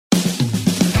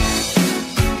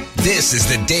This is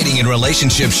the Dating and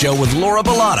Relationship Show with Laura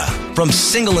Bilotta from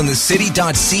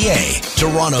singleinthecity.ca.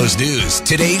 Toronto's news,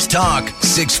 today's talk,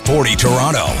 640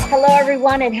 Toronto. Hello,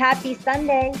 everyone, and happy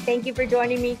Sunday. Thank you for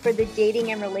joining me for the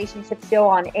Dating and Relationship Show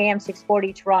on AM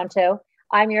 640 Toronto.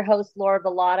 I'm your host, Laura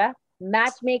Bilotta,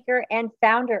 matchmaker and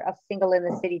founder of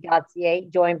singleinthecity.ca,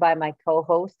 joined by my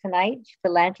co-host tonight,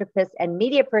 philanthropist and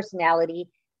media personality,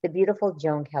 the beautiful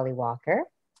Joan Kelly Walker.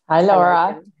 Hi,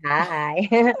 Laura. Hi.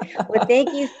 Well,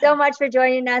 thank you so much for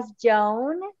joining us,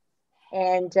 Joan.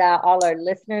 And all our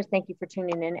listeners, thank you for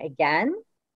tuning in again.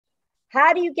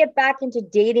 How do you get back into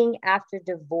dating after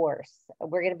divorce?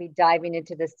 We're going to be diving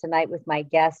into this tonight with my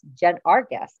guest,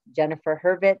 Jennifer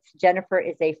Hurwitz. Jennifer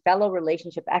is a fellow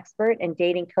relationship expert and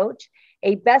dating coach,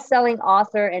 a best-selling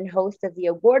author and host of the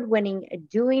award-winning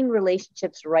Doing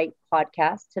Relationships Right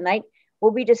podcast. Tonight,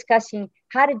 we'll be discussing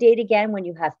how to date again when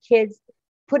you have kids,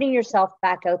 putting yourself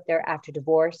back out there after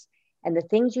divorce, and the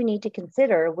things you need to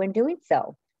consider when doing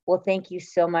so. Well, thank you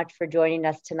so much for joining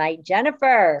us tonight,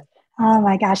 Jennifer. Oh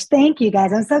my gosh, thank you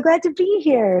guys. I'm so glad to be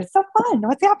here. So fun.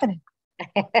 What's happening?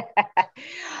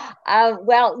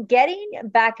 Well, getting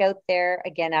back out there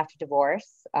again after divorce,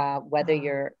 whether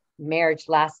your marriage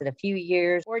lasted a few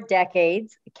years or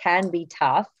decades, can be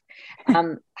tough.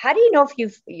 How do you know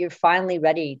if you're finally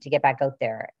ready to get back out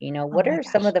there? You know, what are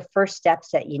some of the first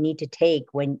steps that you need to take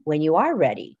when you are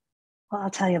ready? Well, I'll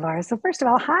tell you, Laura. So first of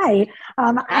all, hi.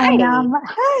 Hi.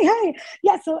 Hi.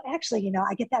 Yeah. So actually,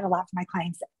 I get that a lot from my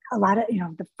clients. A lot of,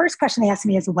 the first question they ask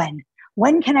me is when?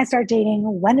 When can I start dating?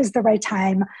 When is the right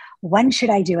time? When should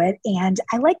I do it? And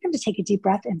I like them to take a deep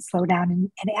breath and slow down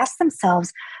and ask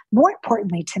themselves, more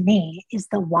importantly to me, is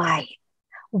the why.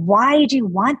 Why do you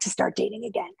want to start dating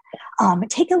again?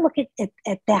 Take a look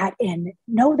at that and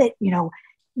know that,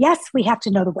 yes, we have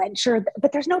to know the when, sure,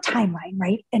 but there's no timeline,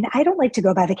 right? And I don't like to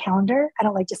go by the calendar. I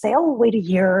don't like to say, oh, wait a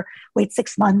year, wait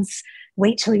 6 months,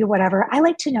 wait till you whatever. I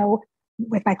like to know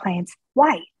with my clients,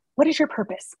 why? What is your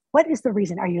purpose? What is the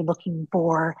reason? Are you looking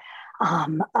for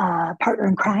a partner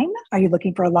in crime? Are you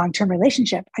looking for a long-term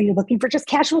relationship? Are you looking for just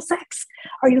casual sex?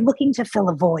 Are you looking to fill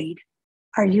a void?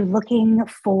 Are you looking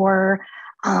for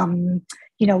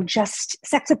just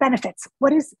sex with benefits?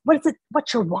 What is it?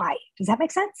 What's your why? Does that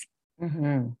make sense?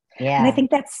 Mm-hmm. Yeah. And I think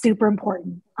that's super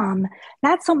important.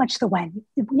 Not so much the when.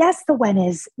 Yes, the when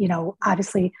is,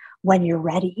 obviously when you're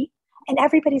ready, and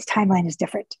everybody's timeline is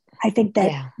different. I think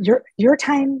that your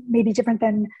time may be different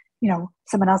than,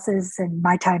 someone else's, and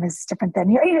my time is different than,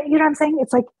 you know what I'm saying?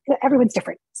 It's like everyone's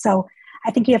different. So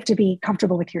I think you have to be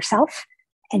comfortable with yourself,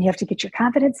 and you have to get your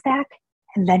confidence back,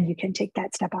 and then you can take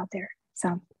that step out there.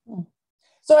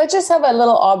 So I just have a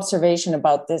little observation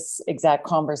about this exact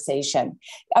conversation.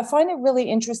 I find it really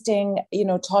interesting,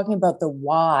 talking about the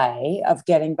why of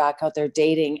getting back out there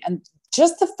dating, and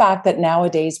just the fact that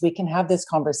nowadays we can have this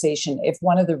conversation if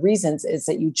one of the reasons is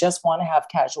that you just want to have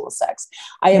casual sex.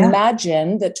 I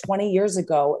imagine that 20 years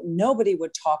ago, nobody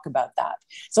would talk about that.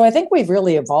 So I think we've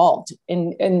really evolved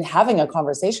in having a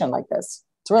conversation like this.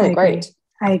 It's really great.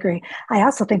 I agree. I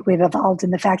also think we've evolved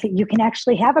in the fact that you can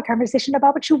actually have a conversation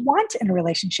about what you want in a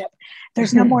relationship.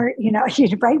 There's no more,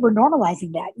 right? We're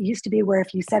normalizing that. It used to be where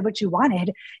if you said what you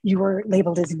wanted, you were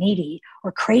labeled as needy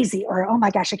or crazy or, oh my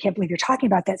gosh, I can't believe you're talking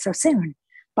about that so soon.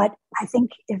 But I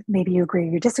think if maybe you agree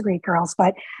or you disagree, girls,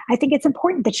 but I think it's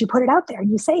important that you put it out there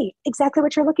and you say exactly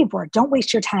what you're looking for. Don't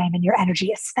waste your time and your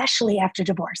energy, especially after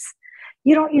divorce.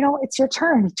 You don't, it's your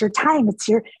turn. It's your time.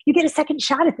 You get a second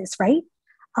shot at this, right?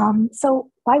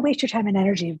 So why waste your time and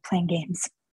energy playing games?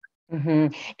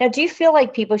 Mm-hmm. Now, do you feel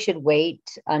like people should wait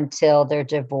until their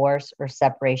divorce or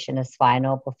separation is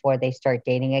final before they start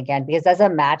dating again? Because as a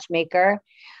matchmaker,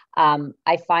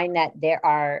 I find that there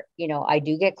are, I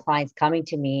do get clients coming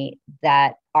to me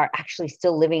that are actually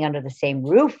still living under the same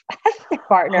roof as their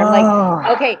partner. I'm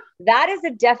like, okay, that is a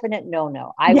definite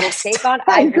no-no. I will take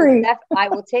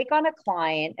on a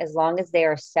client as long as they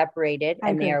are separated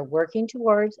and they are working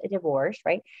towards a divorce,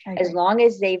 right? As long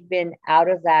as they've been out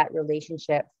of that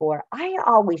relationship I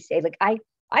always say,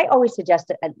 I always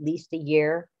suggest at least a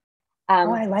year.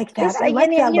 I like that. I like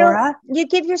that, Laura. You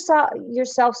give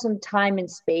yourself some time and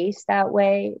space that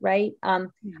way, right?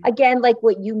 Again, like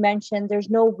what you mentioned, there's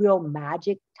no real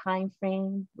magic time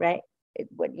frame, right?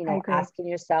 Asking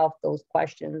yourself those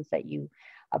questions that you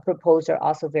propose are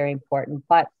also very important.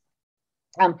 But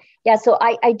Yeah, so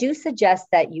I do suggest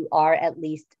that you are at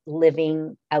least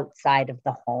living outside of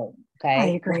the home. Okay. I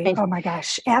agree. Oh my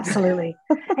gosh, absolutely.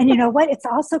 And you know what? It's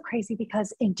also crazy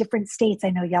because in different states, I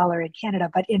know y'all are in Canada,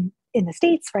 but in the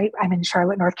States, right? I'm in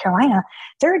Charlotte, North Carolina.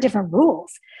 There are different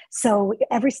rules. So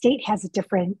every state has a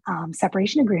different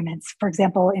separation agreements. For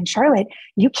example, in Charlotte,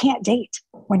 you can't date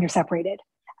when you're separated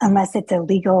unless it's a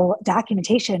legal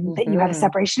documentation that you have a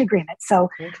separation agreement. So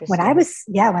when I was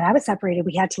separated,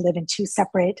 we had to live in two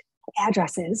separate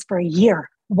addresses for a year.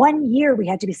 1 year we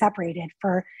had to be separated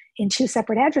in two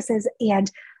separate addresses.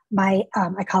 And my,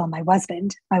 I call him my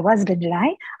husband and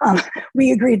I,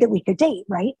 we agreed that we could date,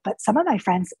 right? But some of my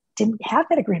friends didn't have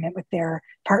that agreement with their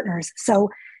partners. So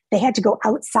they had to go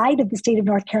outside of the state of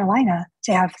North Carolina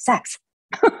to have sex.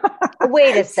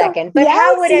 Wait a second, but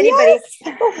how would anybody,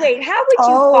 how would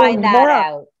you find that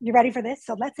out? You ready for this?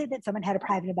 So let's say that someone had a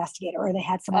private investigator or they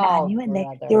had someone on you and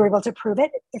they were able to prove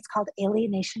it. It's called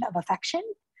alienation of affection.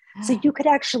 So you could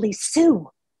actually sue.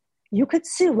 You could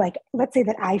sue, like, let's say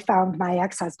that I found my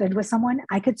ex-husband with someone.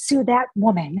 I could sue that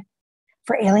woman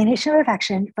for alienation of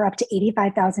affection for up to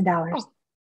 $85,000.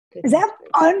 Is that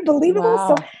unbelievable?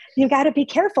 Wow. So you got to be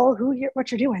careful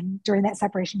what you're doing during that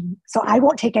separation. So I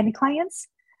won't take any clients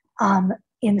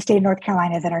in the state of North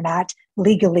Carolina that are not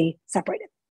legally separated.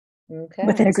 Okay.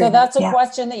 With an agreement. So that's a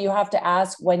question that you have to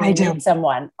ask when you meet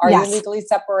someone. Are you legally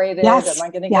separated? Yes. Am I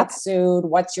going to get sued?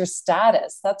 What's your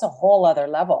status? That's a whole other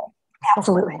level.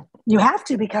 Absolutely. You have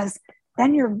to, because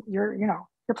then you're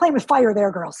playing with fire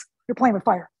there, girls. You're playing with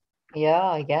fire. Yeah,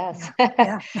 I guess.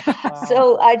 Yeah. Wow.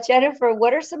 So, Jennifer,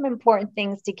 what are some important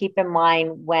things to keep in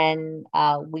mind when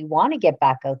we want to get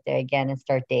back out there again and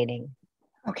start dating?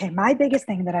 Okay. My biggest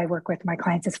thing that I work with my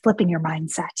clients is flipping your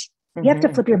mindset. You have to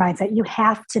flip your mindset. You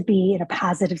have to be in a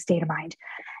positive state of mind.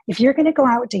 If you're going to go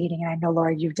out dating, and I know,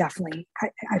 Laura, you definitely,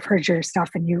 I've heard your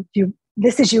stuff and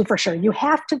this is you for sure. You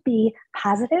have to be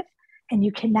positive, and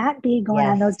you cannot be going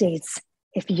on those dates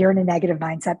if you're in a negative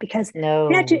mindset, because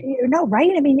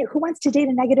right? I mean, who wants to date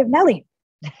a negative Nelly?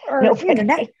 Or, right?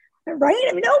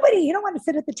 I mean, nobody. You don't want to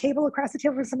sit at the table across the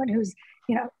table with someone who's,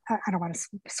 I don't want to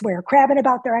swear, crabbing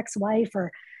about their ex-wife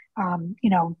or,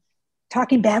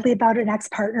 talking badly about an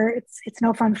ex-partner. It's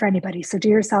no fun for anybody. So do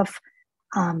yourself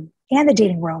and the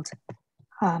dating world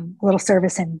a little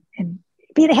service and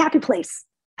be in a happy place.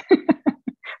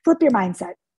 Flip your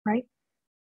mindset, right?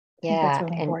 Yeah, that's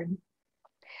really important.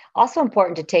 Also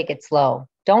important to take it slow.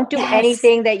 Don't do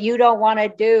anything that you don't want to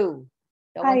do.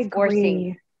 No one's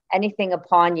forcing anything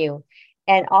upon you.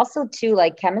 And also too,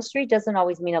 like, chemistry doesn't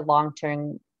always mean a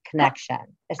long-term connection.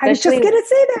 I was just going to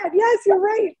say that. Yes, you're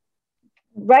right.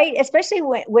 Right. Especially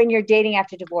when you're dating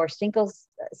after divorce, singles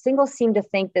seem to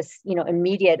think this,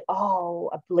 immediate,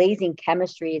 a blazing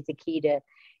chemistry is the key to,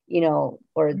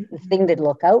 or the thing to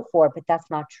look out for, but that's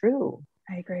not true.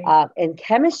 I agree. And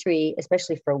chemistry,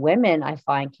 especially for women, I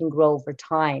find can grow over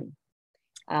time.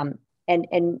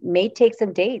 And may take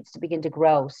some dates to begin to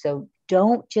grow. So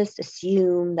don't just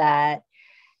assume that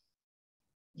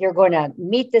you're going to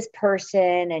meet this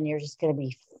person and you're just going to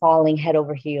be falling head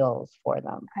over heels for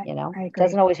them. It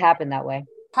doesn't always happen that way.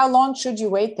 How long should you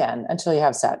wait then until you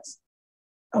have sex?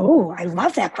 Oh, I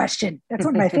love that question. That's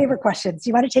one of my favorite questions.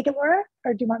 You want to take it, Laura,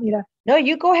 or do you want me to? No,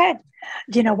 you go ahead.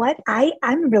 You know what?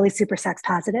 I'm really super sex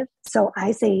positive. So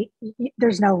I say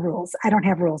there's no rules. I don't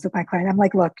have rules with my client. I'm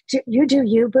like, look, you do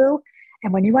you, boo.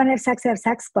 And when you want to have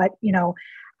sex, but, deal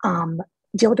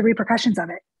with the repercussions of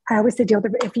it. I always say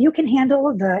if you can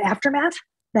handle the aftermath,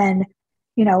 then,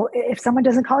 if someone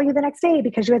doesn't call you the next day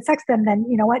because you had sex with them, then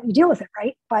you know what, you deal with it.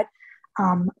 Right. But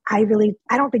I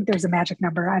don't think there's a magic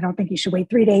number. I don't think you should wait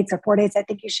 3 days or 4 days. I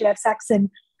think you should have sex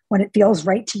when it feels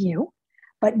right to you,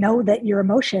 but know that your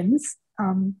emotions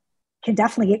can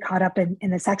definitely get caught up in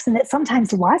the sex, and that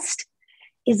sometimes lust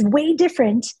is way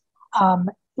different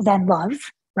than love.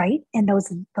 Right. And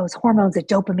those hormones, the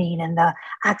dopamine and the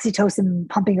oxytocin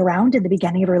pumping around in the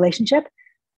beginning of a relationship,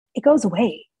 it goes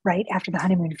away right after the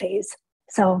honeymoon phase.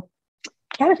 So you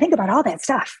got to think about all that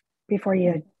stuff before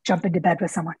you jump into bed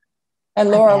with someone. And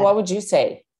Laura, what would you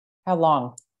say? How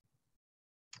long?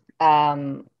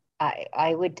 I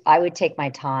would take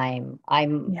my time.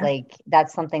 Like,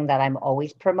 that's something that I'm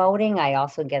always promoting. I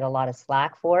also get a lot of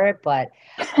slack for it, but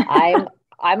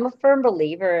I'm a firm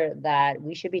believer that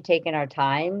we should be taking our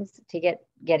times to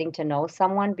getting to know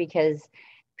someone, because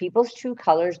people's true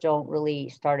colors don't really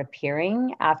start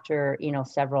appearing after,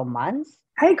 several months.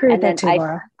 I agree with that too,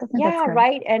 Laura.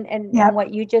 Right. And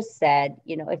what you just said,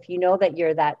 if you know that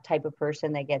you're that type of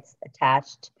person that gets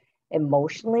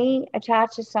emotionally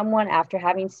attached to someone after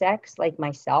having sex, like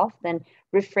myself, then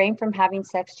refrain from having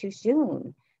sex too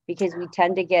soon, because we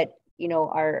tend to get,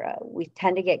 we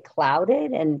tend to get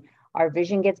clouded and our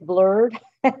vision gets blurred.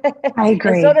 I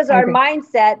agree. And so does our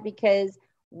mindset, because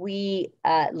we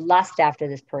lust after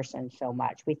this person so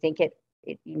much. We think it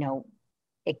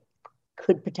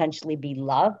could potentially be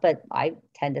love, but I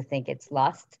tend to think it's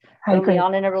lust early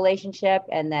on in a relationship,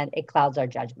 and then it clouds our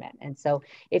judgment. And so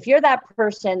if you're that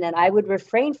person, then I would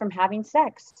refrain from having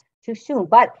sex too soon.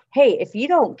 But hey, if you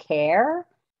don't care,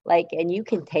 and you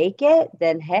can take it,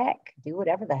 then heck, do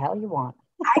whatever the hell you want.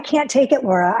 I can't take it,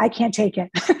 Laura. I can't take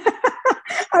it.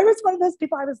 I was one of those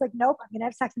people. I was like, nope, I'm going to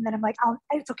have sex. And then I'm like,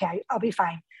 it's okay. I'll be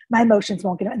fine. My emotions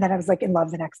won't get it. And then I was like in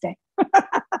love the next day.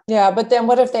 Yeah. But then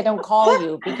what if they don't call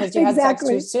you because you had sex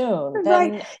too soon?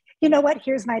 Then... Right. You know what?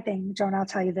 Here's my thing, Joan. I'll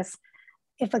tell you this.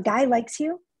 If a guy likes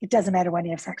you, it doesn't matter when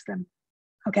you have sex with him.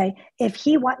 Okay. If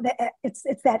he it's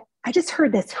that, I just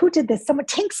heard this. Who did this? Someone,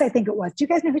 Tinks, I think it was. Do you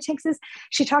guys know who Tinks is?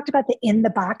 She talked about the in the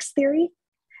box theory,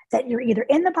 that you're either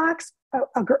in the box,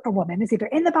 a woman is either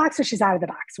in the box or she's out of the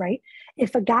box, right?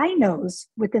 If a guy knows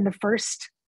within the first,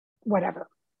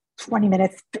 20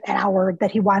 minutes, an hour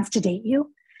that he wants to date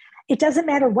you, it doesn't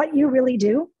matter what you really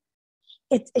do.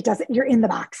 It doesn't, you're in the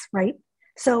box, right?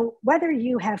 So whether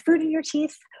you have food in your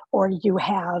teeth or you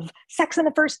have sex on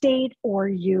the first date or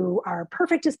you are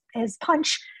perfect as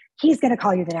punch, he's going to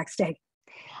call you the next day.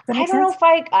 I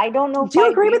don't know if I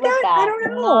agree with that. I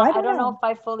don't know. No, I don't know if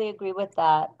I fully agree with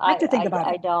that. I have to think about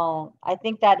it. I don't. I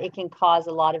think that it can cause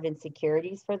a lot of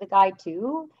insecurities for the guy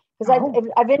too. Because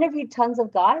I've interviewed tons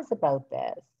of guys about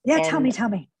this. Yeah, tell me.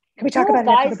 Can we talk about it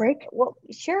after the break? Well,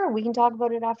 sure, we can talk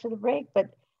about it after the break. But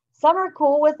some are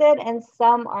cool with it and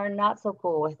some are not so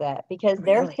cool with it, because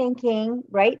they're thinking,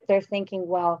 right? They're thinking,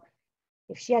 well,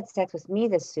 if she had sex with me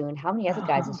this soon, how many other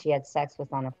guys has she had sex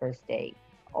with on a first date?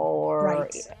 Or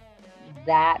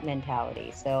that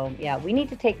mentality. So yeah, we need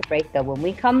to take a break though. When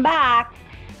we come back,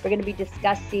 we're going to be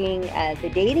discussing the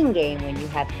dating game when you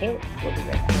have kids. We'll be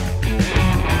right back.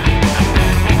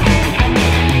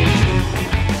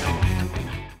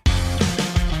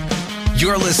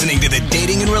 You're listening to the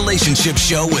Dating and Relationship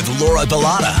Show with Laura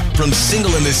Bilotta from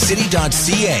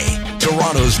singleinthecity.ca.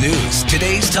 Toronto's news.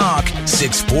 Today's talk,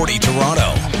 640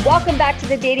 Toronto. Welcome back to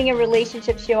the Dating and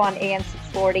Relationship Show on AM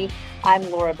 640.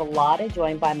 I'm Laura Bilotta,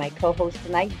 joined by my co-host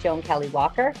tonight, Joan Kelly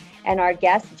Walker, and our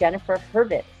guest, Jennifer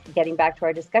Hurwitz. Getting back to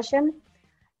our discussion.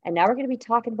 And now we're going to be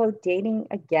talking about dating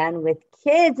again with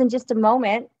kids in just a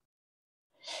moment.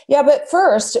 Yeah, but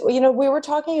first, we were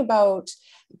talking about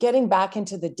getting back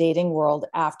into the dating world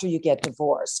after you get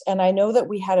divorced. And I know that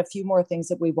we had a few more things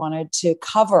that we wanted to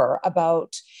cover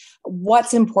about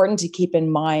what's important to keep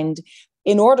in mind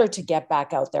in order to get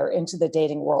back out there into the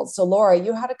dating world. So Laura,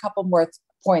 you had a couple more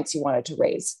points you wanted to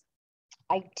raise.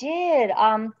 I did.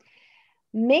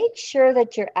 Make sure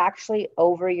that you're actually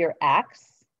over your ex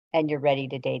and you're ready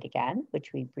to date again,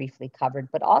 which we briefly covered,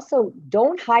 but also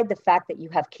don't hide the fact that you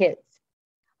have kids.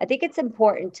 I think it's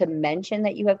important to mention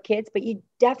that you have kids, but you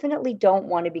definitely don't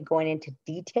want to be going into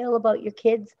detail about your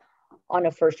kids on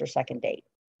a first or second date.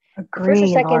 Agree, first or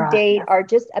second Laura. date are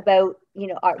just about,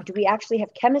 do we actually have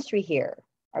chemistry here?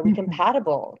 Are we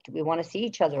compatible? Do we want to see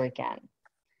each other again?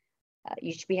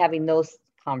 You should be having those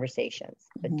conversations,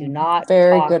 but do not.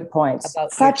 Very good points.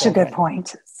 Such a good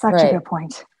point. Such a good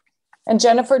point. And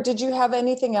Jennifer, did you have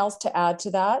anything else to add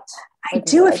to that? I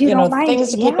do, if you don't mind.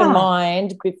 Things to keep in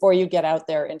mind before you get out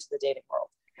there into the dating world.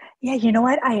 Yeah, you know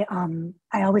what? I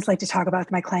always like to talk about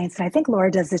with my clients, and I think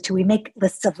Laura does this too. We make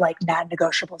lists of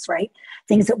non-negotiables, right?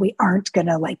 Things that we aren't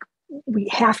gonna we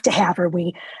have to have, or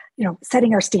we,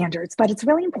 setting our standards. But it's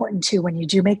really important too, when you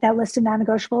do make that list of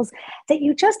non-negotiables, that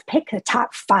you just pick the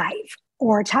top 5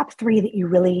 or top 3 that you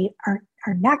really are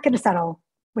not going to settle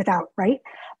without, right?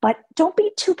 But don't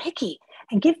be too picky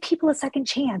and give people a second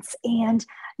chance, and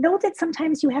know that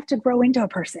sometimes you have to grow into a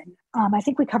person. I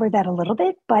think we covered that a little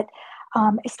bit, but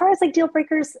as far as deal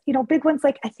breakers, big ones,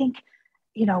 I think,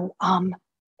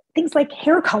 things like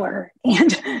hair color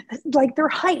and their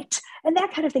height and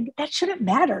that kind of thing, that shouldn't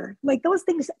matter. Those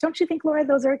things, don't you think, Laura,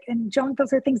 and Joan,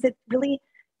 those are things that really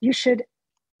you should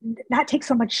not take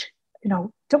so much,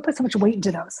 don't put so much weight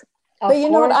into those. But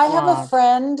you know what? I have a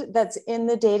friend that's in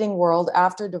the dating world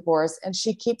after divorce, and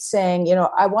she keeps saying,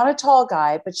 I want a tall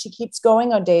guy, but she keeps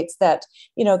going on dates that,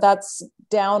 that's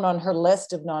down on her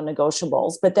list of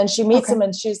non-negotiables. But then she meets him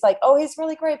and she's like, oh, he's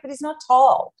really great, but he's not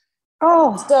tall.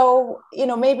 Oh, so,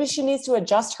 maybe she needs to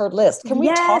adjust her list. Can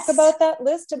we talk about that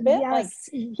list a bit?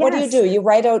 What do? You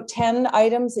write out 10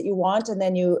 items that you want, and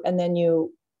then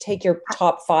you take your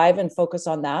top 5 and focus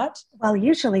on that? Well,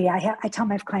 usually I tell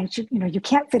my clients, you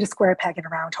can't fit a square peg in a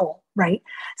round hole, right?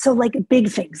 So big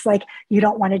things, you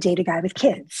don't want to date a guy with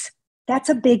kids. That's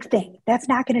a big thing. That's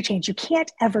not going to change. You can't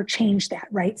ever change that,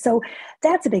 right? So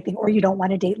that's a big thing. Or you don't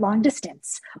want to date long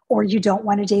distance, or you don't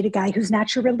want to date a guy who's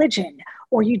not your religion,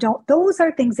 or you don't, those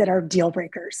are things that are deal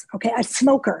breakers. Okay. A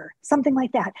smoker, something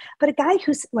like that. But a guy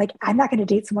who's like, I'm not going to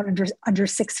date someone under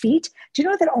 6 feet. Do you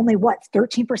know that only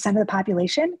 13% of the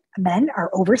population, men,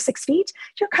 are over 6 feet?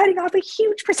 You're cutting off a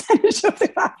huge percentage of the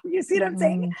population. You see what I'm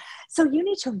saying? So you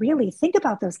need to really think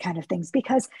about those kind of things,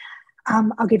 because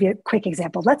I'll give you a quick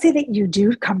example. Let's say that you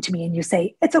do come to me and you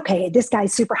say, it's okay, this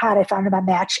guy's super hot, I found him on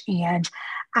Match, and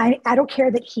I don't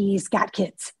care that he's got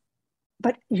kids.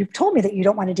 But you've told me that you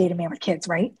don't want to date a man with kids,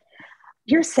 right?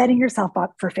 You're setting yourself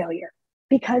up for failure,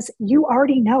 because you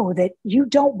already know that you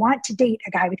don't want to date a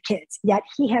guy with kids, yet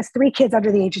he has 3 kids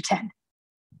under the age of 10.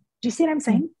 Do you see what I'm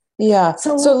saying? Yeah.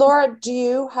 So Laura, do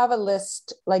you have a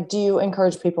list? Like, do you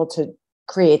encourage people to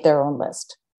create their own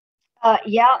list?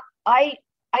 Yeah,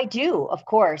 I do, of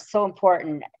course. So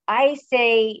important. I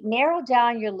say narrow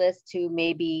down your list to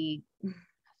maybe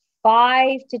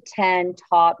 5 to 10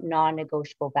 top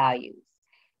non-negotiable values.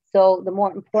 So the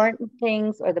more important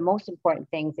things, or the most important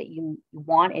things that you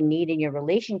want and need in your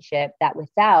relationship, that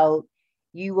without,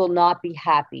 you will not be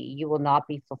happy, you will not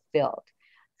be fulfilled.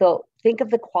 So think of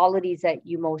the qualities that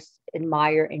you most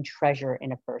admire and treasure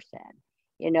in a person,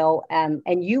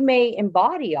 and you may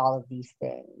embody all of these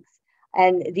things.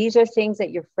 And these are things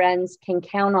that your friends can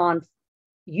count on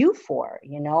you for,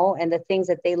 and the things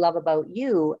that they love about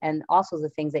you, and also the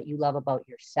things that you love about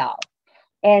yourself.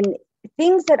 And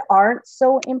things that aren't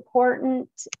so important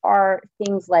are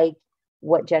things like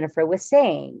what Jennifer was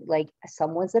saying, like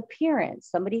someone's appearance,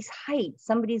 somebody's height,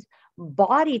 somebody's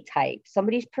body type,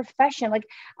 somebody's profession. Like,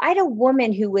 I had a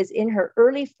woman who was in her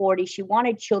early 40s. She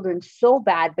wanted children so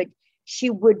bad, but she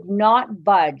would not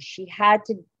budge. She had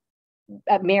to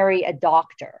marry a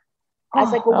doctor. I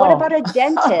was like, well, what about a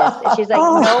dentist? And she's like,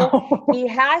 no, he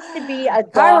has to be a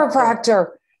doctor. Chiropractor.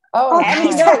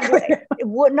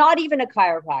 Not even a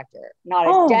chiropractor, not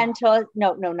a dentist.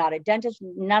 No, not a dentist.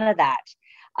 None of that.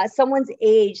 Someone's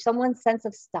age, someone's sense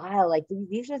of style. Like,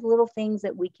 these are little things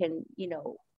that we can,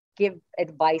 give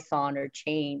advice on or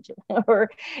change, or,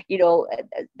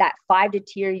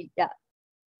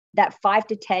 that 5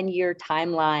 to 10 year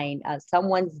timeline,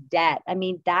 someone's debt. I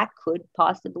mean, that could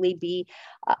possibly be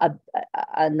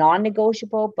a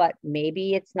non-negotiable, but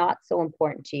maybe it's not so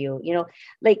important to you,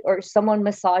 or someone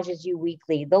massages you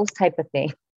weekly, those type of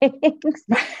things.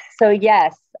 So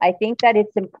yes, I think that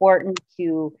it's important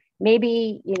to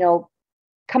maybe,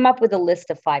 come up with a list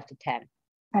of 5 to 10.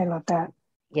 I love that.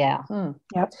 Yeah.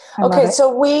 Yep. Okay.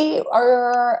 So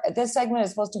this segment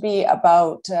is supposed to be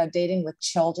about dating with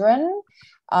children.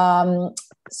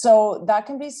 So that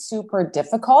can be super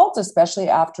difficult, especially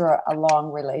after a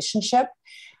long relationship.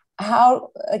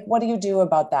 What do you do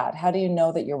about that? How do you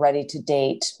know that you're ready to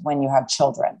date when you have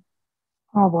children?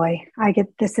 Oh boy,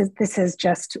 this is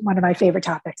just one of my favorite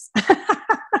topics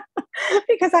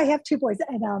because I have 2 boys,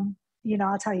 and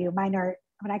I'll tell you, mine are,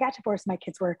 when I got divorced, my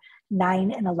kids were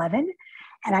 9 and 11.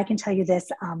 And I can tell you this,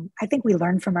 I think we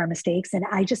learned from our mistakes, and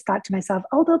I just thought to myself,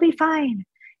 oh, they'll be fine.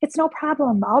 It's no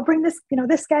problem. I'll bring this,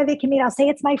 this guy they can meet. I'll say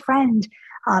it's my friend.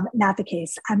 Not the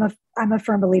case. I'm a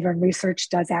firm believer, and research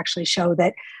does actually show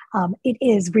that it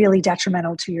is really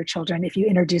detrimental to your children if you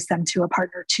introduce them to a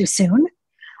partner too soon.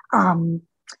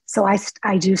 So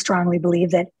I do strongly believe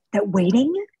that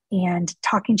waiting and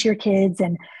talking to your kids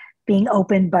and being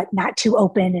open, but not too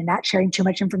open and not sharing too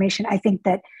much information. I think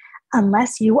that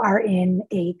unless you are in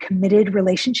a committed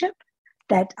relationship,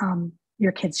 that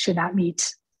your kids should not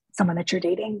meet someone that you're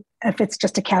dating. If it's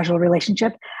just a casual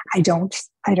relationship, I don't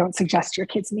suggest your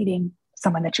kids meeting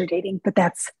someone that you're dating. But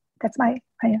that's my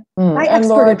and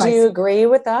Laura, advice. Do you agree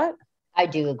with that? I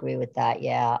do agree with that.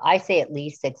 Yeah. I say at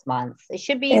least 6 months. It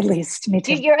should be at least. Me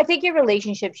too. I think your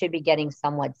relationship should be getting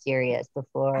somewhat serious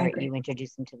before you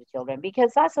introduce them to the children,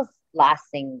 because that's the last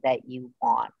thing that you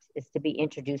want, is to be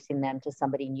introducing them to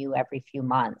somebody new every few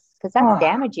months, because that's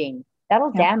damaging.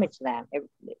 That'll damage them. It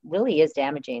really is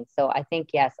damaging. So I think,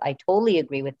 yes, I totally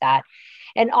agree with that.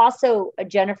 And also,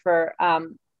 Jennifer,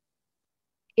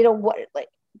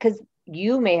 because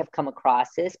you may have come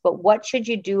across this, but what should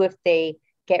you do if they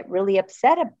get really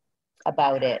upset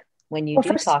about it when you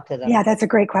talk to them? Yeah, that's a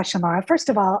great question, Laura. First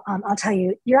of all, I'll tell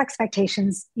you, your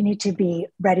expectations, you need to be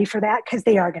ready for that, because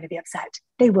they are going to be upset.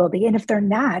 They will be. And if they're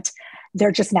not,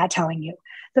 they're just not telling you.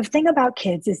 The thing about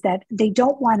kids is that they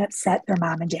don't want to upset their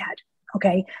mom and dad.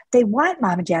 Okay. They want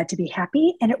mom and dad to be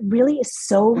happy. And it really is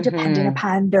so dependent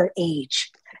upon their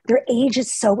age. Their age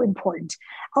is so important.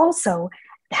 Also,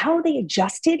 how they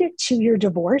adjusted to your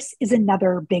divorce is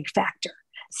another big factor.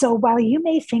 So while you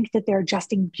may think that they're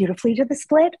adjusting beautifully to the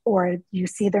split, or you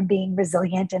see them being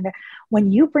resilient, and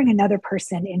when you bring another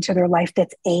person into their life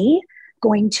that's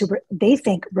going to, they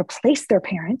think, replace their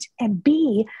parent, and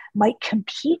B, might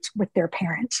compete with their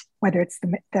parent, whether it's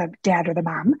the dad or the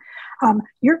mom,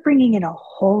 you're bringing in a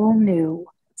whole new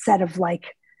set of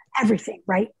like everything,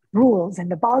 right? Rules,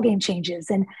 and the ball game changes.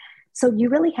 And so you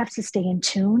really have to stay in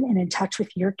tune and in touch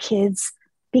with your kids'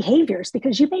 behaviors,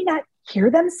 because you may not hear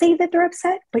them say that they're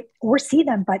upset, or see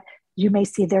them, but you may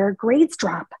see their grades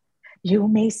drop. You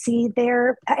may see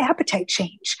their appetite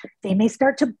change. They may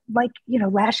start to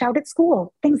lash out at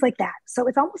school, things like that. So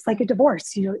it's almost like a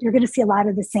divorce. You're going to see a lot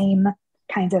of the same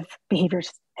kinds of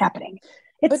behaviors happening.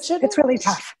 It's really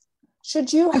tough.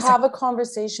 Should you have a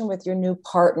conversation with your new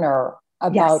partner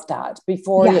about that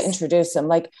before you introduce them?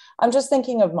 Like, I'm just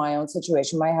thinking of my own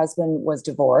situation. My husband was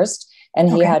divorced and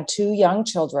he had 2 young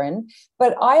children,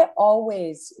 but I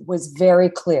always was very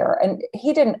clear, and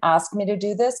he didn't ask me to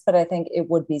do this, but I think it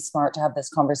would be smart to have this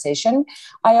conversation.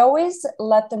 I always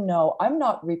let them know, I'm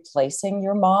not replacing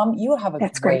your mom. You have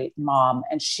a great mom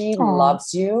and she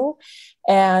loves you.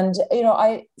 And,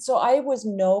 I was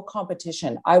no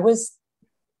competition. I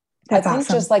think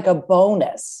awesome. Just like a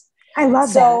bonus. I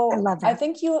love that. I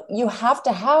think you have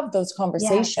to have those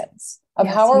conversations of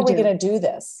how are we going to do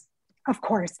this? Of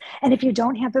course. And if you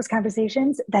don't have those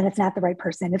conversations, then it's not the right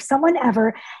person. If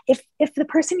the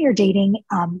person you're dating,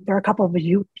 there are a couple of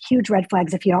huge red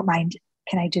flags, if you don't mind.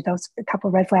 Can I do those? A couple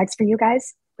of red flags for you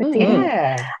guys?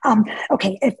 Yeah.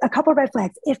 Okay. If a couple of red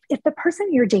flags, if the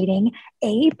person you're dating,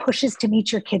 pushes to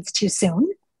meet your kids too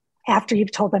soon, after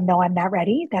you've told them, no, I'm not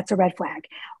ready, that's a red flag.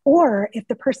 Or if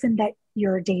the person that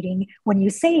you're dating, when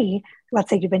you say, let's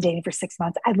say you've been dating for 6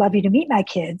 months, I'd love you to meet my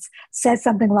kids, says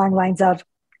something along the lines of,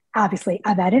 obviously,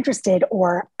 I'm not interested,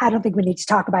 or I don't think we need to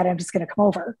talk about it, I'm just going to come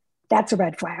over. That's a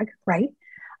red flag, right?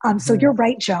 So you're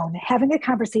right, Joan. Having a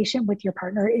conversation with your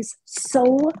partner is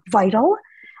so vital.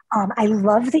 I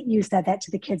love that you said that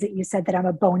to the kids, that you said that I'm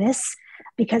a bonus,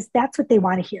 because that's what they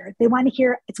want to hear. They want to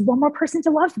hear, it's one more person to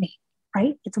love me,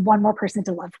 right? It's one more person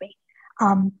to love me.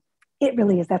 It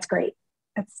really is. That's great.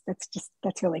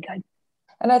 That's really good.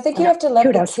 And I think you have to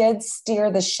let the kids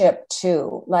steer the ship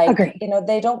too. Like, Agreed.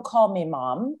 They don't call me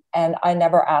mom, and I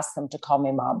never ask them to call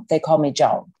me mom. They call me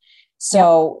Joan.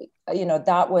 So,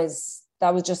 that was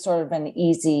just sort of an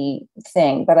easy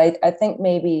thing. But I think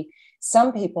maybe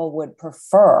some people would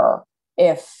prefer,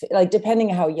 if, like, depending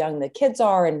how young the kids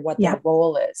are and what their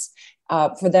role is,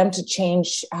 for them to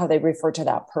change how they refer to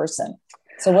that person.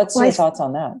 So what's your thoughts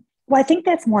on that? Well, I think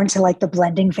that's more into like the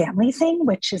blending family thing,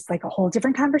 which is like a whole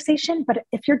different conversation. But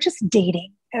if you're just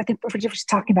dating, I think if we're just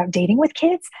talking about dating with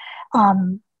kids,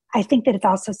 I think that it's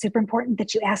also super important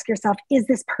that you ask yourself, is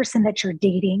this person that you're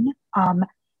dating,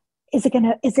 is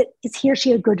he or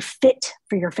she a good fit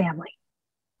for your family?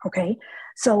 Okay.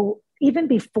 So even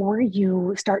before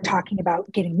you start talking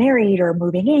about getting married or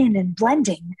moving in and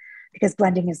blending, because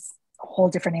blending is a whole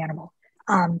different animal,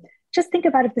 just think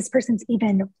about if this person's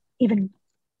even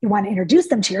you want to introduce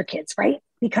them to your kids, right?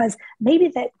 Because maybe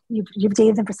that you've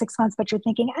dated them for 6 months, but you're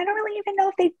thinking, I don't really even know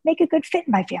if they make a good fit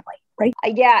in my family, right?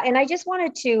 Yeah. And I just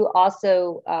wanted to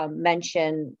also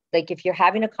mention, like, if you're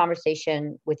having a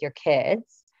conversation with your kids,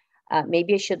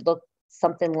 maybe it should look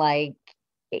something like,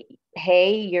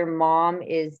 hey, your mom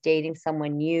is dating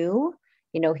someone new.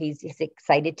 He's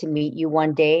excited to meet you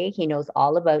one day. He knows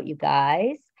all about you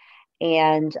guys.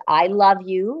 And I love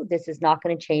you. This is not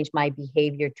going to change my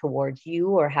behavior towards you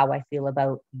or how I feel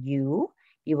about you.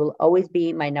 You will always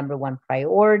be my number one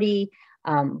priority.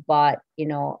 But,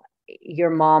 your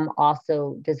mom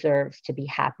also deserves to be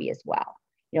happy as well.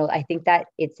 I think that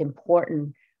it's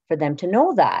important for them to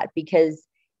know that, because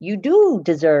you do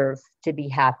deserve to be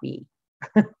happy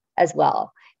as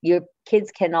well. Your kids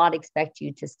cannot expect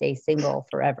you to stay single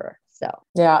forever. So,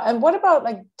 yeah. And what about,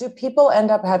 like, do people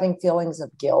end up having feelings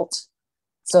of guilt?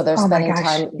 So they're spending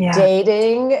time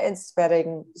dating instead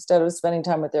of spending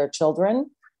time with their children?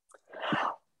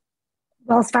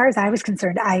 Well, as far as I was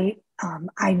concerned, I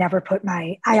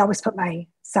always put my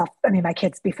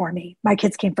kids before me. My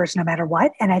kids came first no matter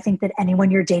what. And I think that anyone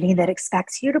you're dating that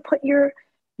expects you to put your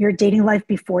dating life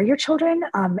before your children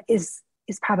is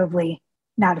probably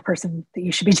not a person that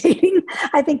you should be dating.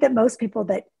 I think that most people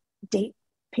that date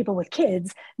people with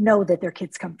kids know that their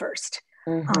kids come first.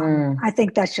 I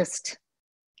think that's just...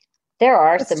 There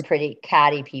are some pretty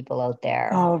catty people out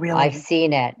there. Oh, really? I've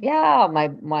seen it. Yeah.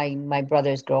 My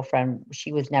brother's girlfriend,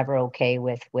 she was never okay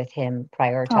with him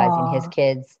prioritizing his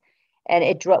kids. And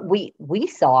we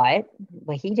saw it,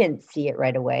 but he didn't see it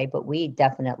right away, but we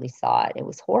definitely saw it. It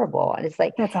was horrible. And it's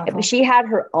like, she had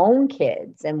her own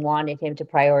kids and wanted him to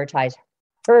prioritize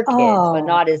her kids, but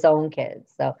not his own kids.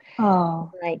 So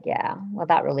like, yeah, well,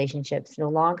 that relationship's no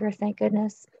longer, thank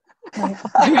goodness.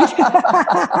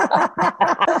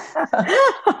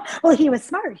 Well, he was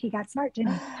smart. He got smart,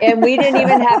 didn't he? And we didn't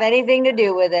even have anything to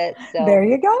do with it. So there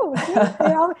you go.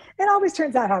 It always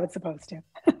turns out how it's supposed to.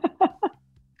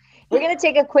 We're going to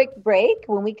take a quick break.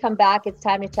 When we come back, it's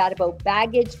time to chat about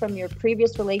baggage from your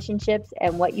previous relationships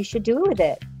and what you should do with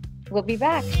it. We'll be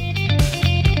back.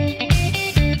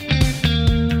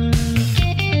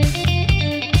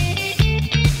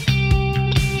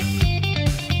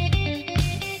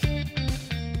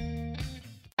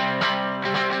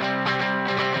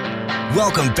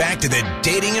 Welcome back to the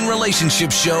Dating and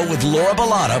Relationship Show with Laura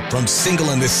Bilotta from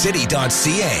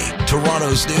singleinthecity.ca.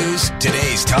 Toronto's news,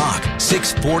 today's talk,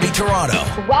 640 Toronto.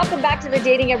 Welcome back to the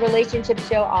Dating and Relationship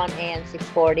Show on AM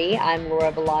 640. I'm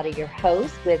Laura Bilotta, your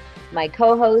host, with my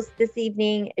co-host this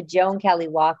evening, Joan Kelly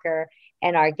Walker,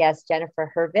 and our guest,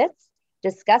 Jennifer Hurwitz,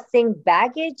 discussing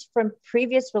baggage from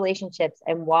previous relationships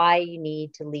and why you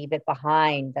need to leave it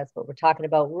behind. That's what we're talking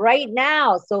about right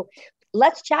now. So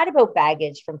let's chat about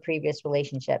baggage from previous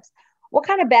relationships. What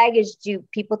kind of baggage do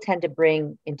people tend to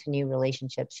bring into new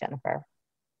relationships, Jennifer?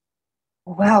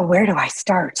 Well, where do I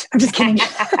start? I'm just kidding.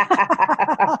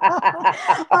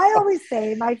 I always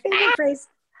say my favorite phrase,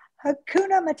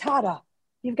 Hakuna Matata.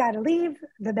 You've got to leave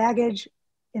the baggage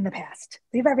in the past.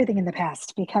 Leave everything in the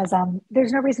past, because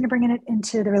there's no reason to bring it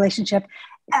into the relationship.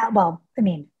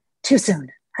 Too soon.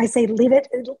 I say leave it.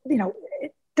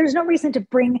 There's no reason to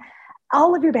bring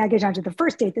all of your baggage onto the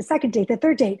first date, the second date, the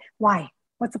third date. Why?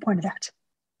 What's the point of that?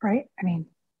 Right? I mean,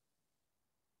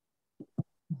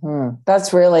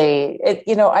 that's really it.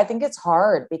 I think it's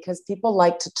hard because people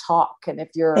like to talk. And if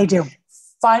you're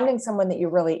finding someone that you're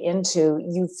really into,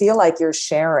 you feel like you're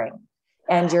sharing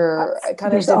and you're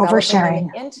kind of oversharing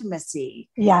intimacy.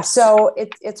 Yes. So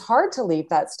it's hard to leave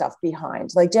that stuff behind.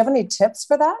 Like, do you have any tips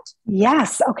for that?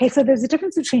 Yes. Okay. So there's a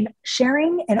difference between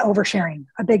sharing and oversharing,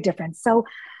 a big difference. So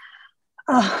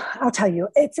I'll tell you,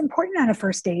 it's important on a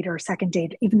first date or second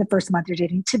date, even the first month you're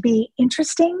dating, to be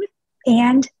interesting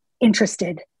and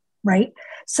interested, right?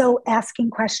 So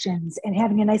asking questions and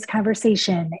having a nice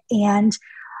conversation. And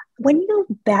when you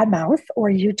badmouth or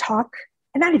you talk,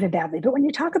 and not even badly, but when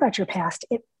you talk about your past,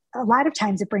 a lot of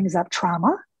times it brings up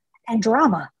trauma and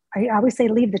drama. I always say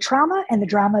leave the trauma and the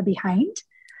drama behind,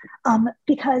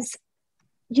 because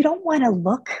you don't want to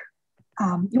look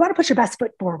you want to put your best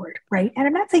foot forward, right? And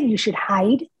I'm not saying you should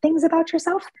hide things about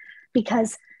yourself,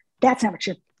 because that's not what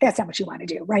you want to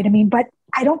do, right? I mean, but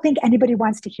I don't think anybody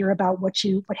wants to hear about what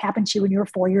happened to you when you were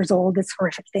 4 years old, this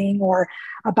horrific thing, or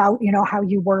about, how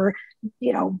you were,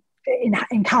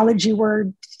 in college, you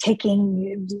were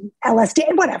taking LSD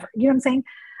and whatever, you know what I'm saying?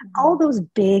 Mm-hmm. All those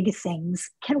big things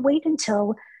can wait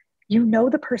until you know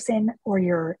the person, or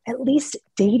you're at least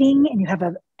dating and you have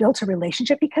built a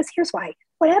relationship. Because here's why.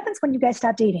 What happens when you guys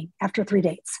stop dating after 3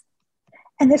 dates?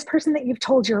 And this person that you've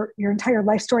told your entire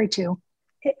life story to,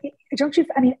 I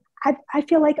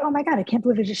feel like, oh my God, I can't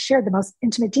believe I just shared the most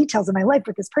intimate details of my life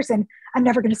with this person I'm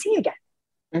never going to see again,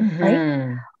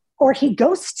 right? Or he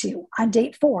ghosts you on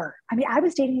date 4. I mean, I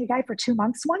was dating a guy for 2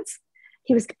 months once.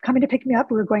 He was coming to pick me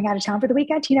up. We were going out of town for the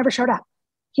weekend. He never showed up.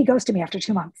 He ghosted me after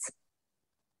 2 months.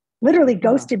 Literally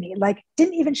ghosted me, like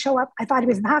didn't even show up. I thought he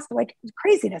was in the hospital, like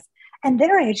craziness. And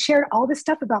there I had shared all this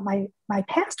stuff about my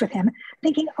past with him,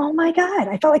 thinking, oh my God,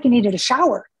 I felt like he needed a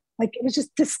shower. Like it was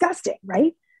just disgusting,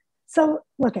 right? So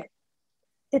look,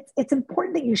 it's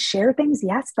important that you share things,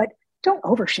 yes, but don't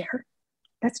overshare.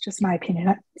 That's just my opinion.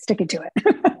 I'm sticking to it.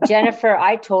 Jennifer,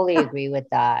 I totally agree with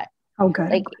that. Oh,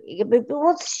 good.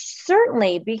 Well,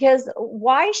 certainly, because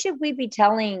why should we be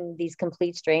telling these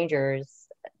complete strangers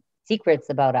secrets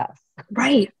about us?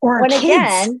 Right. Or when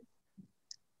kids.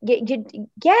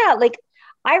 Again,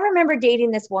 I remember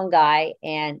dating this one guy,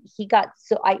 and he got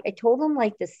I told him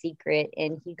like the secret,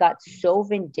 and he got so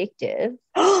vindictive.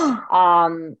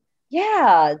 So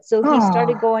he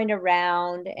started going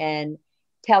around and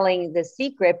telling the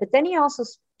secret, but then he also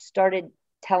started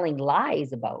telling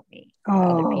lies about me to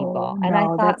other people. And I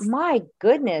thought, my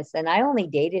goodness. And I only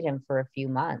dated him for a few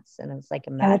months. And I was like,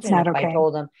 imagine if I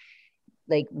told him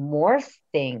like more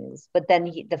things, but then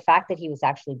the fact that he was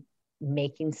actually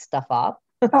making stuff up.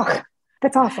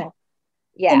 That's awful.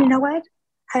 Yeah. And you know what?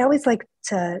 I always like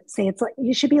to say, it's like,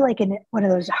 you should be like in one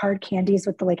of those hard candies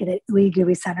with like an ooey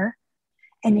gooey center.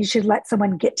 And you should let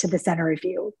someone get to the center of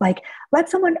you. Like, let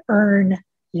someone earn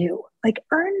you, like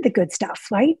earn the good stuff,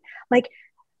 right? Like,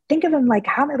 think of them like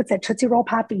what's that Tootsie Roll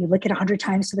pop that you lick it 100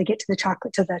 times till they get to the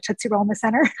chocolate, to the Tootsie Roll in the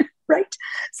center, right?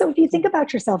 So if you think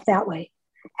about yourself that way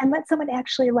and let someone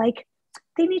actually like,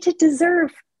 they need to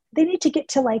get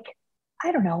to like,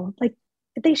 I don't know, like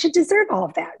they should deserve all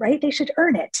of that, right? They should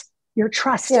earn it, your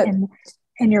trust and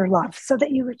your love so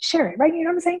that you would share it, right? You know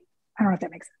what I'm saying? I don't know if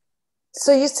that makes sense.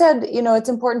 So you said, it's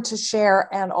important to share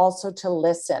and also to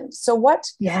listen. So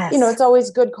yes. It's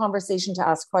always good conversation to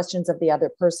ask questions of the other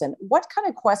person. What kind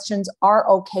of questions are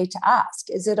okay to ask?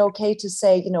 Is it okay to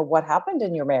say, what happened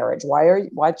in your marriage?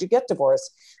 Why'd you get divorced?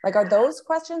 Like, are those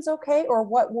questions okay? Or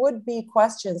what would be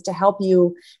questions to help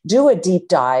you do a deep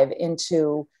dive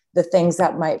into the things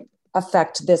that might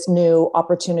affect this new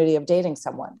opportunity of dating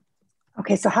someone?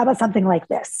 Okay. So how about something like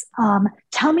this?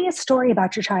 Tell me a story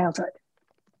about your childhood.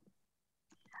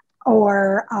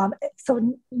 Or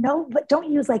no, but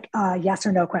don't use like yes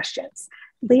or no questions.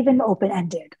 Leave them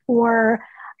open-ended. Or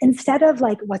instead of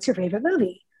like, what's your favorite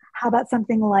movie? How about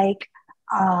something like,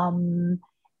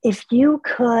 if you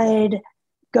could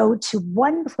go to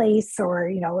one place, or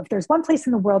if there's one place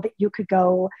in the world that you could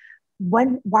go,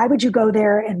 why would you go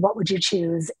there, and what would you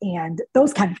choose? And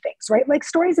those kind of things, right? Like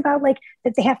stories about like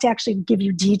that they have to actually give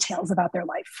you details about their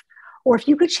life. Or if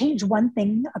you could change one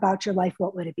thing about your life,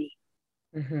 what would it be?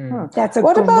 Mm-hmm. That's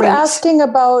what about asking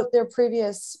about their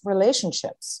previous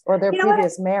relationships or their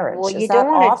previous marriage? Well, is that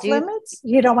off limits?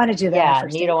 You don't want to do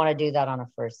that. Yeah, you don't want to do that on a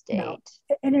first date. No.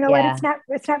 And you know what?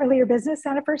 It's not really your business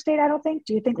on a first date. I don't think.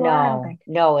 Do you think? Laura? I don't think.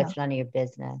 No, it's none of your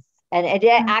business. And it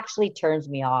actually turns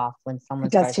me off when someone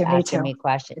starts asking me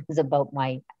questions about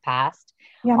my past.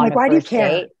 Yeah, I'm like, why do you care?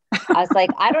 Date. I was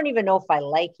like, I don't even know if I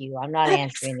like you. I'm not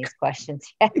answering these questions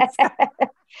yet.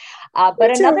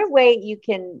 But another way you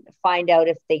can find out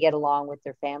if they get along with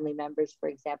their family members, for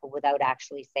example, without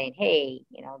actually saying, hey,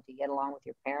 do you get along with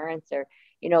your parents? Or,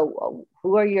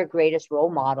 who are your greatest role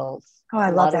models? Oh,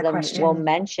 I love that question. A lot of them will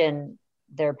mention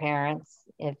their parents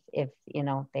if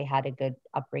they had a good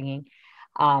upbringing.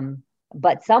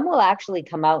 But some will actually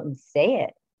come out and say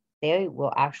it. They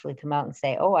will actually come out and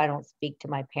say, oh, I don't speak to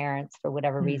my parents for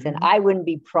whatever reason. I wouldn't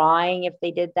be prying if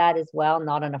they did that as well,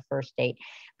 not on a first date.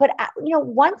 But,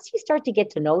 once you start to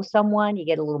get to know someone, you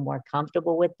get a little more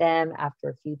comfortable with them after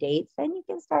a few dates, then you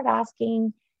can start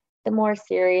asking the more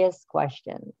serious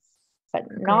questions, but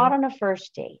not on a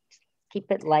first date.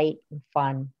 Keep it light and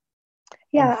fun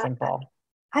and simple.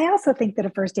 I also think that a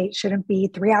first date shouldn't be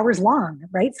 3 hours long,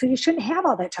 right? So you shouldn't have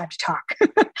all that time to talk.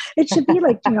 It should be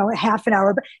like, a half an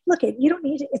hour. But look, you don't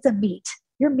need it. It's a meet.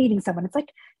 You're meeting someone. It's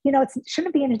like, it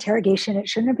shouldn't be an interrogation. It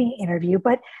shouldn't be an interview.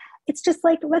 But it's just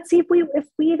like, let's see if we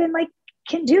even like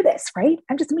can do this, right?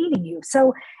 I'm just meeting you.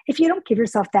 So if you don't give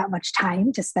yourself that much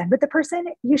time to spend with the person,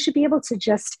 you should be able to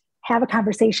just have a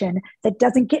conversation that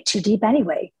doesn't get too deep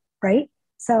anyway, right?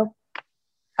 So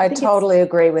I totally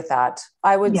agree with that.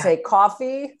 I would say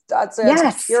coffee. That's it.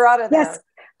 Yes. You're out of there. Yes.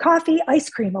 Coffee, ice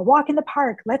cream, a walk in the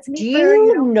park. Let's meet. Do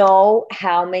you know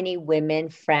how many women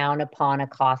frown upon a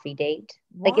coffee date?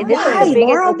 Like this is the biggest.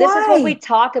 Laura, this is what we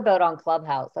talk about on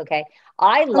Clubhouse. Okay,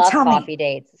 I love coffee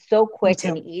dates. So quick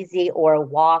and easy, or a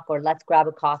walk, or let's grab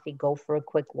a coffee, go for a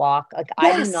quick walk. Like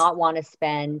I do not want to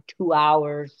spend 2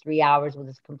 hours, 3 hours with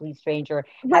a complete stranger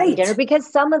having dinner,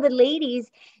 because some of the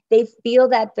ladies, they feel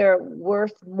that they're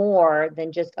worth more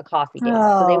than just a coffee date.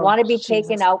 So they want to be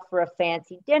taken out for a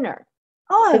fancy dinner.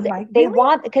 Oh, they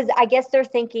want, because I guess they're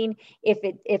thinking if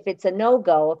it's a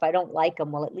no-go, if I don't like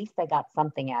them, well, at least I got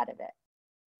something out of it.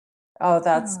 Oh,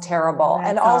 that's terrible.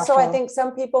 That's and also awful. I think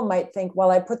some people might think,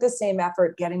 well, I put the same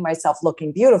effort getting myself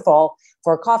looking beautiful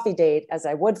for a coffee date as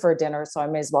I would for dinner. So I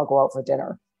may as well go out for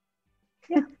dinner.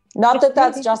 Yeah. Not that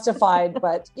that's justified,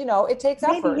 but it takes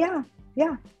effort.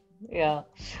 Yeah.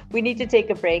 We need to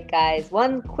take a break, guys.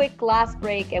 One quick last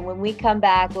break. And when we come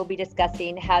back, we'll be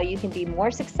discussing how you can be more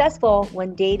successful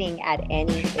when dating at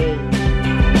any age.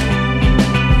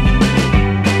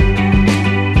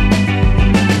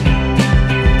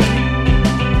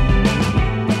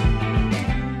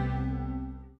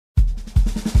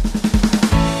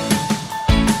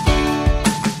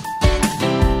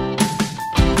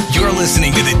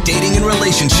 Listening to the Dating and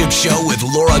Relationship Show with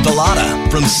Laura Bilotta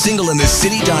from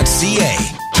singleinthecity.ca.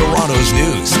 Toronto's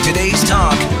news. Today's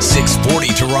talk, 640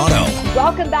 Toronto.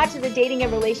 Welcome back to the Dating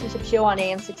and Relationship Show on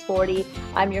AM 640.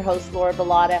 I'm your host, Laura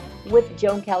Bilotta, with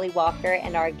Joan Kelly Walker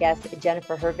and our guest,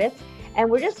 Jennifer Hurwitz. And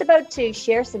we're just about to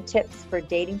share some tips for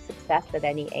dating success at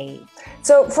any age.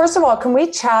 So first of all, can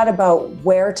we chat about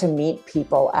where to meet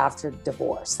people after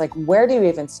divorce? Like, where do you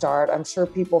even start? I'm sure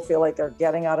people feel like they're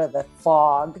getting out of the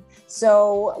fog.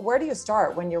 So where do you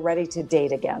start when you're ready to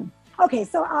date again? Okay,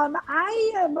 so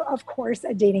I am, of course,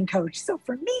 a dating coach. So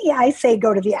for me, I say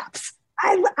go to the apps.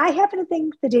 I happen to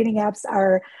think the dating apps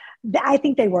are, I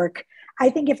think they work. I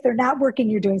think if they're not working,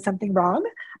 you're doing something wrong,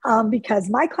 because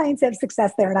my clients have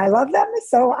success there and I love them.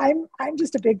 So I'm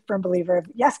just a big firm believer of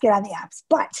yes, get on the apps.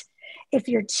 But if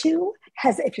you're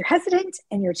if you're hesitant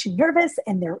and you're too nervous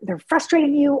and they're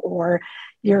frustrating you, or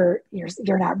you're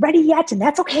not ready yet, and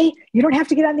that's okay. You don't have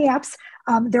to get on the apps.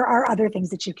 There are other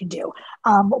things that you can do.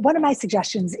 One of my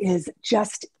suggestions is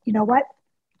just, you know what?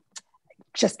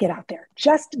 Just get out there.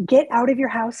 Just get out of your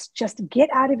house. Just get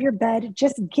out of your bed.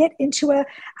 Just get into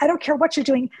I don't care what you're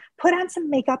doing. Put on some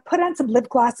makeup, put on some lip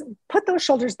gloss, put those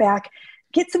shoulders back,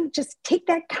 just take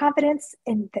that confidence.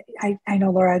 And I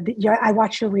know, Laura, I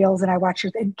watch your reels and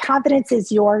and confidence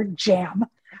is your jam.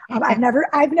 I've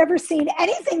never seen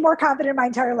anything more confident in my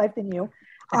entire life than you.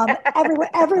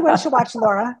 Everyone should watch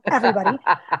Laura. Everybody.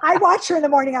 I watch her in the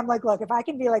morning. I'm like, look, if I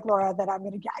can be like Laura, then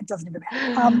it doesn't even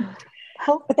matter.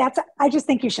 But I just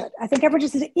think you should. I think everyone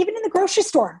even in the grocery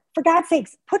store, for God's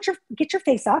sakes, get your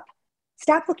face up,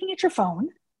 stop looking at your phone,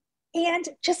 and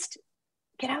just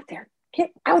get out there. Get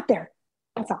out there.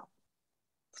 That's all.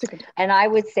 Stupid. And I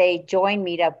would say join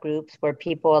meetup groups where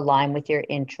people align with your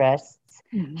interests.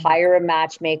 Mm-hmm. Hire a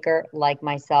matchmaker like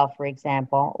myself, for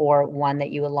example, or one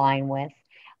that you align with.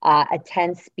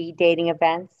 Attend speed dating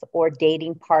events or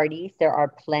dating parties. There are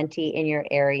plenty in your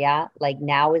area. Like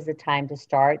now is the time to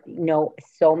start. You know,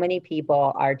 so many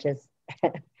people are just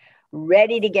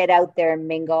ready to get out there and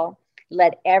mingle.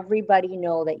 Let everybody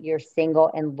know that you're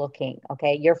single and looking,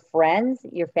 okay? Your friends,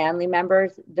 your family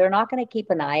members, they're not going to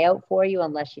keep an eye out for you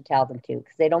unless you tell them to,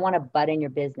 because they don't want to butt in your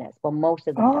business. Well, most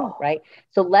of them don't, right?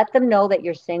 So let them know that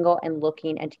you're single and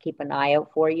looking and to keep an eye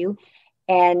out for you.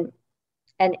 And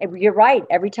you're right.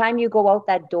 Every time you go out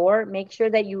that door, make sure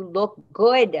that you look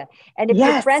good. And if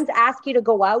your friends ask you to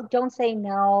go out, don't say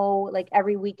no, like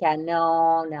every weekend.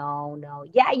 No.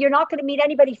 Yeah, you're not going to meet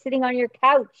anybody sitting on your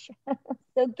couch.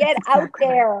 So get out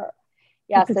there. Right.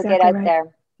 Yeah, so get out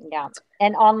there. Yeah.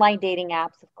 And online dating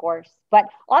apps, of course. But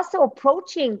also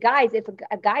approaching guys. If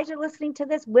guys are listening to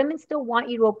this, women still want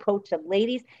you to approach them.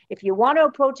 Ladies, if you want to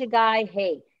approach a guy,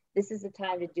 hey, this is the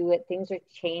time to do it. Things are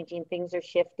changing. Things are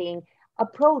shifting.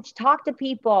 Approach, talk to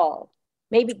people,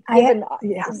 maybe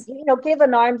give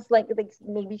an arm's length, like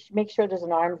maybe make sure there's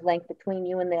an arm's length between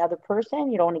you and the other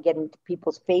person. You don't want to get into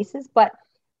people's faces, but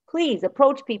please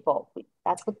approach people.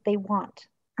 That's what they want.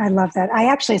 I love that. I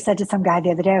actually said to some guy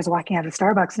the other day, I was walking out of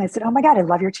Starbucks and I said, oh my God, I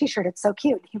love your t-shirt. It's so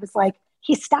cute. He was like,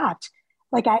 he stopped.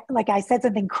 Like I said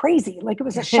something crazy, like it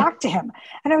was a shock to him.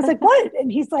 And I was like, what?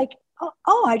 And he's like,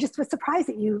 oh, I just was surprised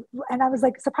at you. And I was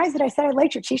like, surprised that I said I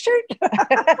liked your t-shirt.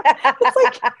 It's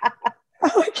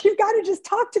like, you've got to just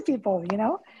talk to people, you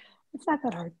know? It's not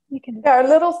that hard. There are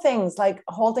little things like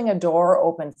holding a door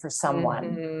open for someone.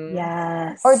 Mm-hmm.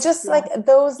 Yes. Or just like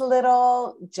those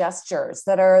little gestures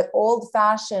that are old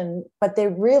fashioned, but they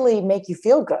really make you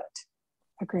feel good.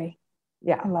 Agree.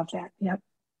 Yeah. I love that. Yep.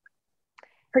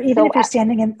 Or even if you're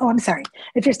standing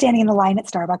if you're standing in the line at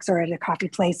Starbucks or at a coffee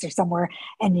place or somewhere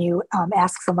and you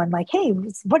ask someone like, hey,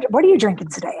 what are you drinking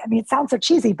today? I mean, it sounds so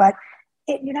cheesy, but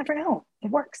you never know.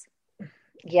 It works.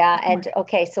 Yeah. And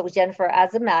okay. So Jennifer,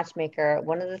 as a matchmaker,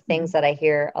 one of the things that I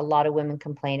hear a lot of women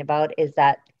complain about is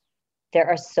that there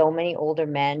are so many older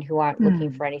men who aren't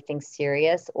looking for anything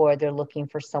serious, or they're looking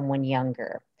for someone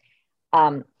younger.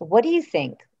 What do you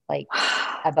think? Like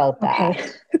about that? Okay.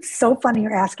 It's so funny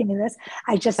you're asking me this.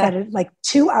 I just had a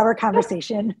 2-hour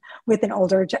conversation with an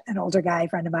older guy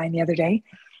friend of mine the other day,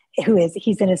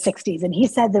 he's in his 60s. And he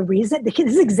said this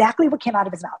is exactly what came out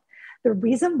of his mouth. The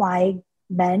reason why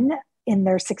men in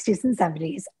their 60s and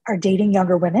 70s are dating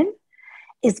younger women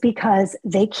is because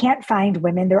they can't find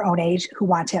women their own age who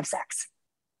want to have sex.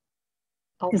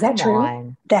 Oh, is that true?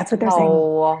 On. That's what they're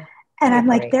saying. And I'm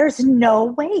like, there's no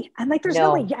way. I'm like, there's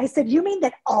no way. I said, you mean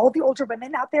that all the older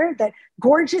women out there, that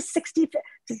gorgeous 60,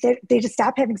 they just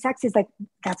stop having sex? He's like,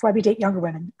 that's why we date younger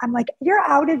women. I'm like, you're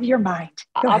out of your mind.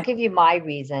 I'll give you my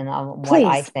reason on what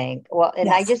I think. Well, and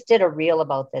I just did a reel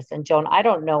about this. And Joan, I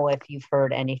don't know if you've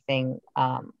heard anything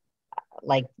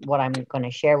like what I'm going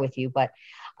to share with you, but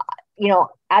you know,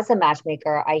 as a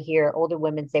matchmaker, I hear older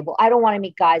women say, well, I don't want to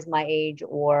meet guys my age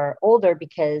or older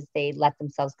because they let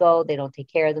themselves go. They don't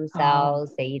take care of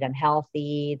themselves. They eat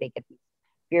unhealthy. They get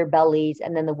beer bellies.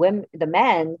 And then the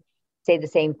men say the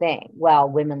same thing. Well,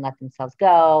 women let themselves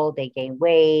go. They gain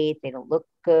weight. They don't look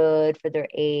good for their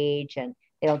age and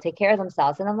they don't take care of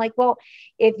themselves. And I'm like, well,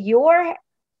 if you're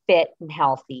fit and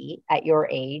healthy at your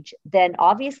age, then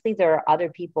obviously there are other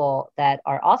people that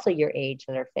are also your age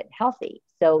that are fit and healthy.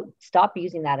 So stop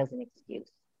using that as an excuse.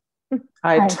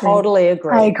 I totally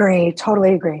agree. I agree.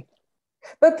 Totally agree.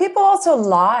 But people also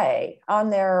lie on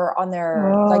their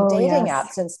like dating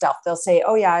apps and stuff. They'll say,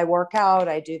 "Oh yeah, I work out,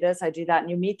 I do this, I do that," and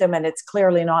you meet them and it's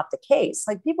clearly not the case.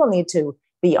 Like people need to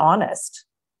be honest,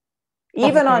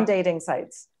 even on dating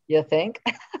sites. You think?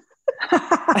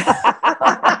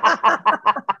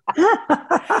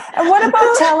 And what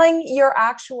about telling your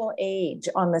actual age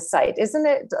on the site? Isn't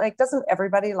it like, doesn't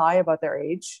everybody lie about their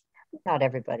age? Not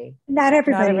everybody. Not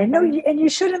everybody. No, and you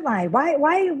shouldn't lie. Why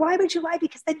would you lie?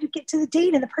 Because then you get to the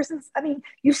date and the person's,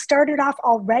 you started off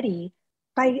already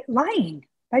by lying,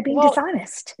 by being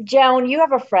dishonest. Joan, you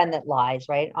have a friend that lies,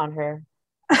 right? On her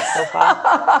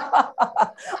profile.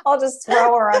 I'll just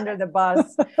throw her under the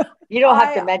bus. You don't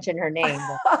have to mention her name.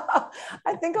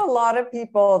 I think a lot of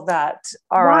people that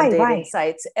are on dating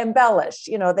sites embellish,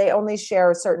 they only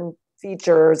share certain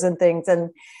features and things.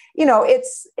 And,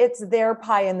 it's their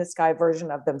pie in the sky version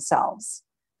of themselves.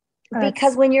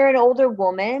 Because when you're an older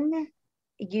woman,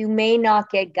 you may not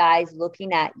get guys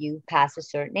looking at you past a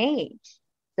certain age.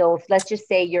 So if, let's just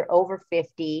say you're over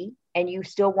 50 and you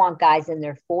still want guys in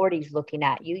their 40s looking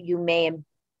at you, you may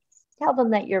tell them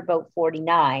that you're about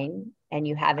 49 and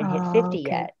you haven't hit 50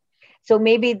 yet. So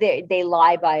maybe they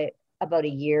lie by about a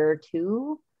year or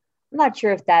two. I'm not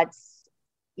sure if that's,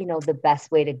 the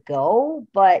best way to go,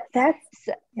 but I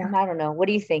don't know. What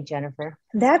do you think, Jennifer?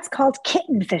 That's called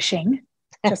kitten fishing.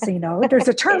 Just so you know, there's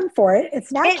a term for it.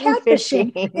 It's not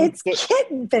catfishing. It's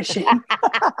kitten fishing.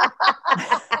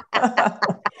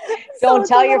 Don't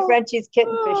tell your Frenchies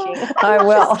kitten fishing. I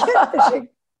will. Kitten fishing.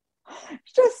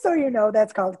 Just so you know,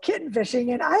 that's called kitten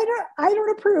fishing, and I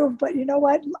don't approve. But you know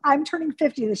what? I'm turning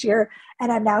 50 this year,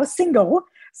 and I'm now single,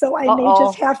 so I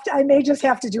may just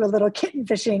have to do a little kitten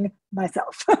fishing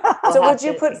myself. So would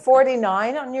you put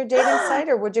 49 on your dating site,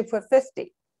 or would you put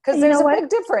 50? Because there's a big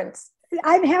difference.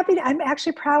 I'm happy. I'm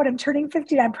actually proud. I'm turning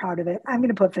 50. I'm proud of it. I'm going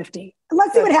to put 50.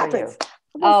 Let's see what happens.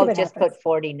 Just put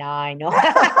 49.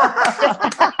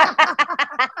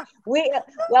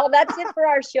 Well, that's it for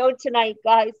our show tonight,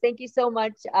 guys. Thank you so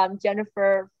much,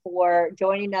 Jennifer, for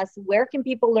joining us. Where can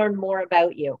people learn more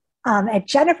about you? At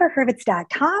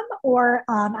jenniferhurwitz.com or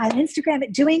on Instagram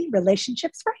at Doing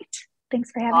Relationships Right.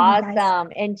 Thanks for having me, guys.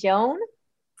 Awesome. And Joan?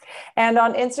 And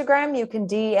on Instagram, you can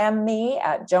DM me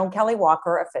at Joan Kelly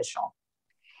Walker Official.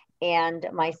 And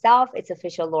myself, it's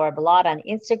official Laura Bilotta on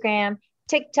Instagram,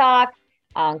 TikTok,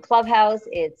 on Clubhouse,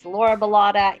 it's Laura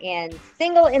Bilotta, and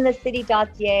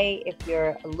singleinthecity.ca if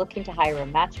you're looking to hire a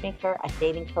matchmaker, a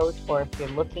dating coach, or if you're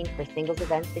looking for singles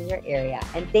events in your area.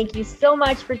 And thank you so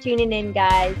much for tuning in,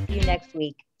 guys. See you next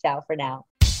week. Ciao for now.